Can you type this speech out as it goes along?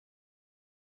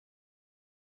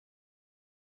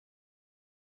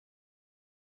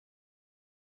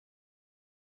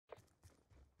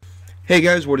Hey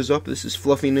guys, what is up? This is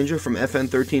Fluffy Ninja from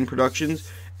FN13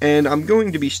 Productions, and I'm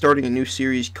going to be starting a new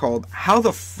series called How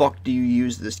the Fuck Do You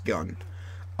Use This Gun?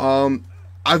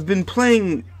 I've been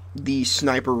playing the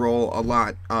sniper role a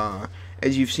lot,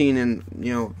 as you've seen, and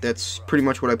that's pretty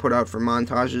much what I put out for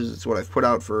montages. It's what I've put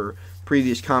out for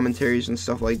previous commentaries and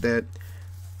stuff like that.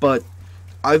 But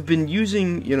I've been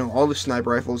using, all the sniper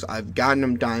rifles. I've gotten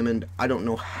them diamond. I don't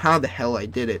know how the hell I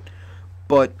did it,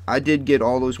 but I did get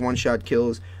all those one-shot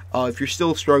kills. If you're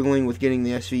still struggling with getting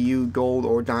the SVU, gold,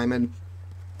 or diamond,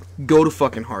 go to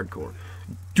fucking hardcore.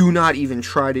 Do not even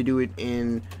try to do it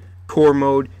in core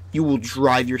mode. You will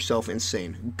drive yourself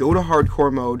insane. Go to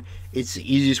hardcore mode. It's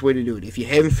the easiest way to do it. If you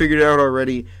haven't figured it out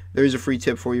already, there's a free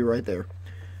tip for you right there.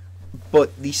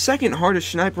 But the second hardest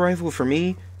sniper rifle for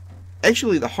me,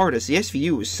 actually the hardest, the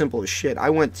SVU was simple as shit. I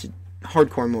went to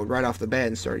hardcore mode right off the bat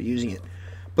and started using it.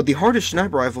 But the hardest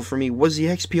sniper rifle for me was the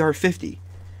XPR-50.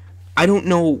 I don't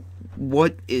know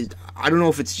I don't know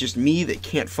if it's just me that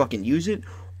can't fucking use it,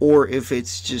 or if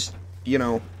it's just,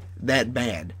 that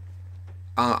bad.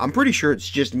 I'm pretty sure it's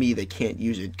just me that can't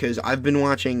use it, because I've been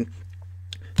watching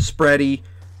Spready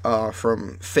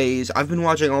from FaZe. I've been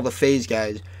watching all the FaZe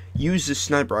guys use this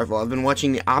sniper rifle. I've been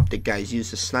watching the Optic guys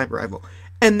use this sniper rifle,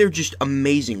 and they're just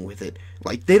amazing with it.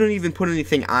 Like, they don't even put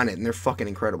anything on it, and they're fucking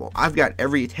incredible. I've got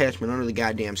every attachment under the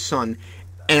goddamn sun,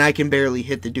 and I can barely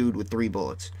hit the dude with 3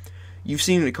 bullets. You've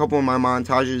seen in a couple of my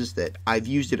montages that I've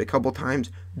used it a couple times.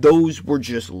 Those were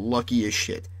just lucky as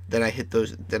shit that I hit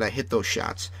those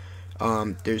shots.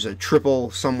 There's a triple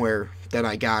somewhere that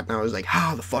I got, and I was like,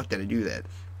 how the fuck did I do that?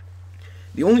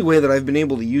 The only way that I've been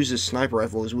able to use this sniper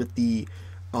rifle is with the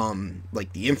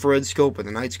the infrared scope or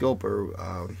the night scope,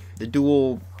 or the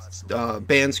dual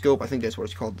band scope. I think that's what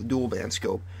it's called, the dual band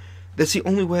scope. That's the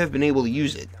only way I've been able to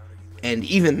use it, and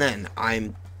even then,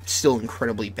 I'm still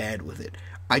incredibly bad with it.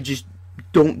 I just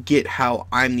don't get how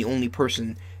I'm the only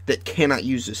person that cannot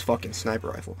use this fucking sniper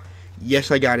rifle. Yes,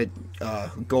 I got it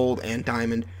gold and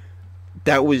diamond.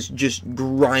 That was just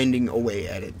grinding away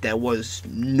at it. That was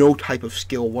no type of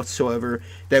skill whatsoever.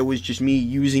 That was just me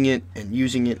using it and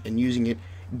using it and using it,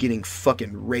 getting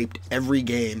fucking raped every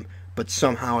game, but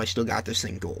somehow I still got this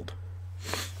thing gold.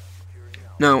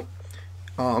 Now,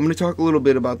 I'm going to talk a little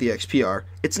bit about the XPR.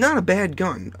 It's not a bad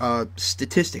gun,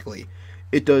 statistically.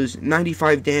 It does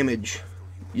 95 damage,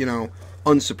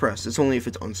 unsuppressed. It's only if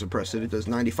it's unsuppressed that it does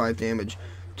 95 damage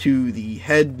to the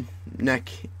head, neck,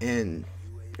 it's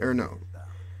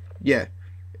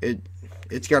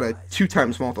got a 2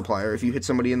 times multiplier. If you hit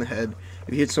somebody in the head,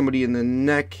 if you hit somebody in the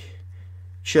neck,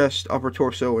 chest, upper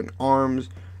torso, and arms,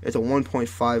 it's a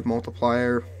 1.5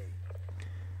 multiplier.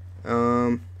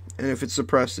 And if it's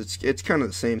suppressed, it's kind of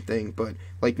the same thing, but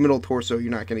like middle torso,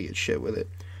 you're not going to get shit with it.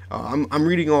 I'm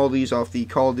reading all these off the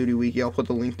Call of Duty Wiki. I'll put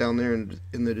the link down there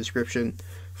in the description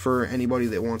for anybody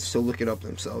that wants to look it up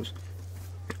themselves.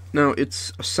 Now,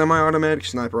 it's a semi-automatic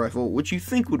sniper rifle, which you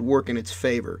think would work in its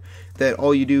favor. That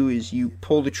all you do is you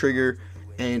pull the trigger,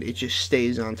 and it just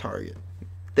stays on target.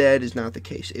 That is not the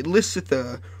case. It lists that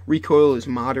the recoil is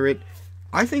moderate.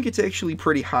 I think it's actually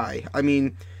pretty high. I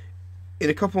mean, in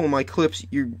a couple of my clips,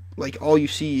 all you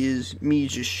see is me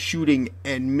just shooting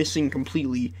and missing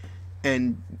completely,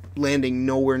 and landing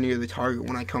nowhere near the target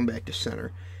when I come back to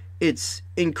center. It's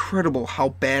incredible how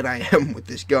bad I am with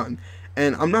this gun.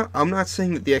 And I'm not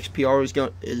saying that the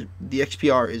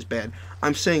XPR is bad.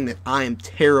 I'm saying that I am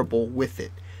terrible with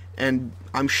it. And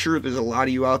I'm sure there's a lot of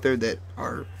you out there that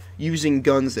are using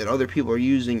guns that other people are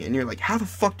using, and you're like, how the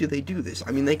fuck do they do this?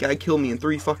 I mean, that guy killed me in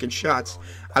 3 fucking shots.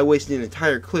 I wasted an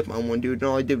entire clip on one dude,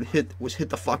 and all I did was hit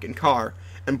the fucking car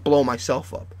and blow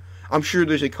myself up. I'm sure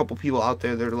there's a couple people out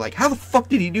there that are like, how the fuck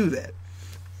did he do that?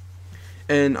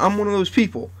 And I'm one of those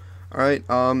people, alright?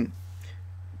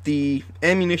 The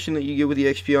ammunition that you get with the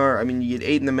XPR, I mean, you get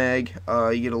 8 in the mag,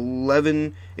 you get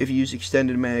 11 if you use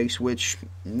extended mags, which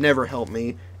never helped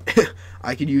me.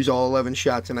 I could use all 11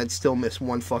 shots and I'd still miss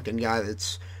one fucking guy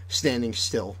that's standing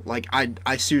still. Like,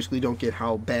 I seriously don't get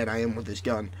how bad I am with this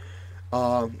gun.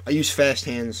 I use fast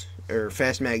hands, or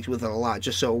fast mags with it a lot,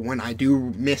 just so when I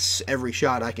do miss every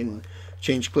shot, I can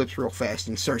change clips real fast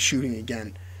and start shooting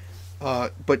again.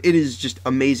 But it is just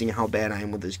amazing how bad I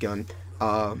am with this gun.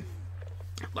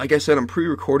 Like I said, I'm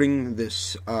pre-recording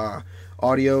this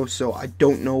audio, so I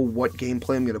don't know what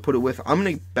gameplay I'm going to put it with. I'm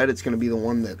going to bet it's going to be the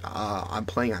one that I'm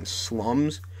playing on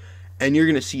Slums, and you're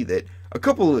going to see that a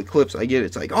couple of the clips I get,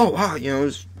 it's like, oh, wow,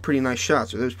 those pretty nice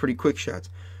shots, or those pretty quick shots.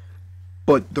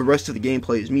 But the rest of the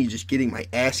gameplay is me just getting my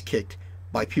ass kicked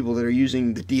by people that are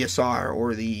using the DSR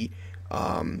or the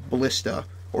Ballista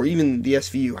or even the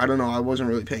SVU. I don't know, I wasn't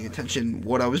really paying attention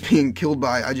what I was being killed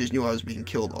by. I just knew I was being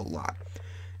killed a lot.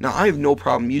 Now, I have no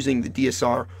problem using the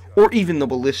DSR or even the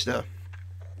Ballista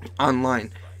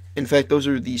online. In fact, those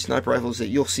are the sniper rifles that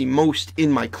you'll see most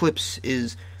in my clips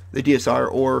is the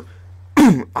DSR, or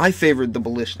I favored the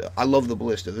Ballista. I love the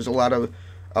Ballista. There's a lot of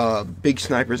big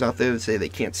snipers out there that say they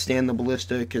can't stand the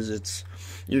Ballista because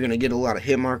you're going to get a lot of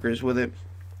hit markers with it.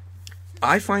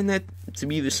 I find that to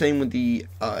be the same with the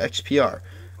XPR.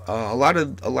 A lot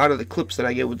of the clips that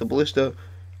I get with the Ballista,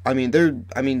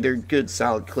 they're good,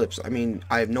 solid clips.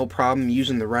 I have no problem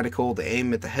using the reticle, the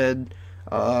aim at the head.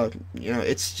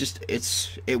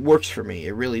 It works for me.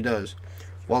 It really does.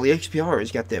 While the XPR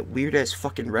has got that weird ass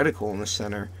fucking reticle in the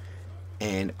center,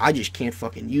 and I just can't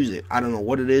fucking use it. I don't know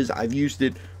what it is. I've used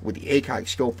it with the ACOG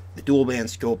scope, the dual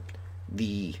band scope,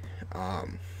 the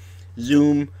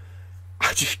zoom.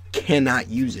 I just cannot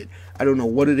use it. I don't know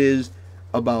what it is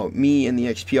about me and the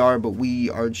XPR, but we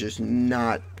are just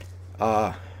not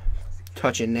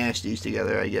touching nasties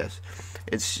together, I guess.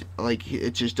 It's like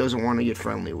it just doesn't want to get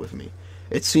friendly with me.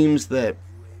 It seems that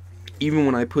even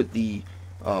when I put the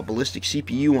ballistic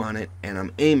CPU on it and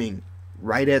I'm aiming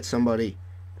right at somebody,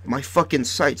 my fucking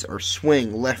sights are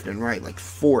swaying left and right like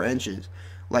 4 inches.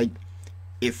 Like,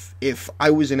 if I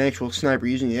was an actual sniper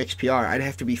using the XPR, I'd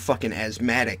have to be fucking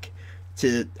asthmatic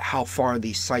to how far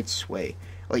these sights sway.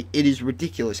 Like, it is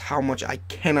ridiculous how much I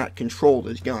cannot control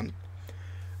this gun.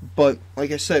 But,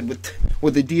 like I said,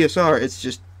 with the DSR, it's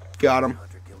just got him,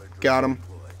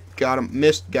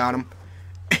 missed, got him.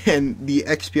 And the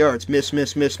XPR, it's miss,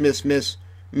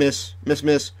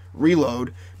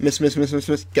 reload,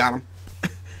 miss, got him.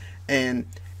 And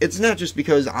it's not just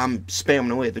because I'm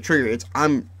spamming away at the trigger.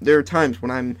 There are times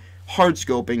when I'm hard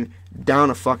scoping down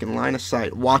a fucking line of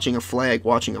sight, watching a flag,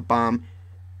 watching a bomb,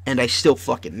 and I still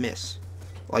fucking miss.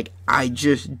 Like, I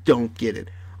just don't get it.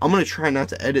 I'm gonna try not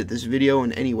to edit this video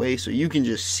in any way so you can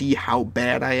just see how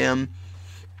bad I am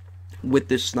with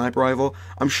this sniper rifle.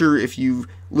 I'm sure if you've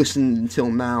listened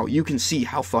until now, you can see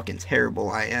how fucking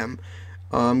terrible I am.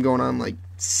 I'm going on like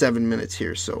 7 minutes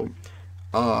here, so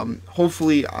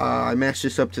hopefully I match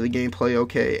this up to the gameplay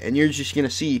okay, and you're just gonna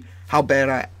see how bad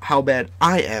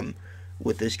I am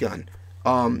with this gun.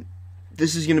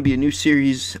 This is gonna be a new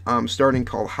series starting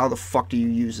called How the Fuck Do You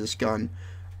Use This Gun?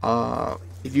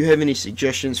 If you have any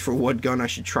suggestions for what gun I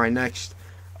should try next,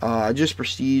 just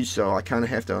Prestige, so I kind of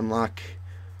have to unlock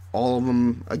all of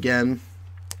them again.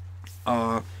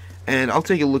 And I'll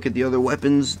take a look at the other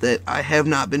weapons that I have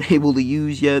not been able to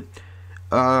use yet.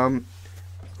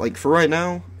 Like for right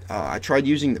now, I tried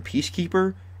using the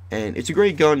Peacekeeper, and it's a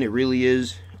great gun, it really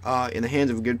is. In the hands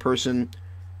of a good person,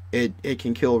 it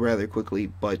can kill rather quickly,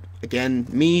 but again,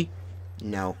 me,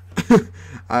 no.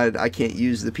 I can't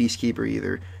use the Peacekeeper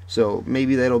either, so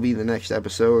maybe that'll be the next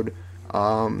episode.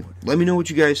 Let me know what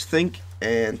you guys think,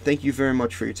 and thank you very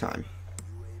much for your time.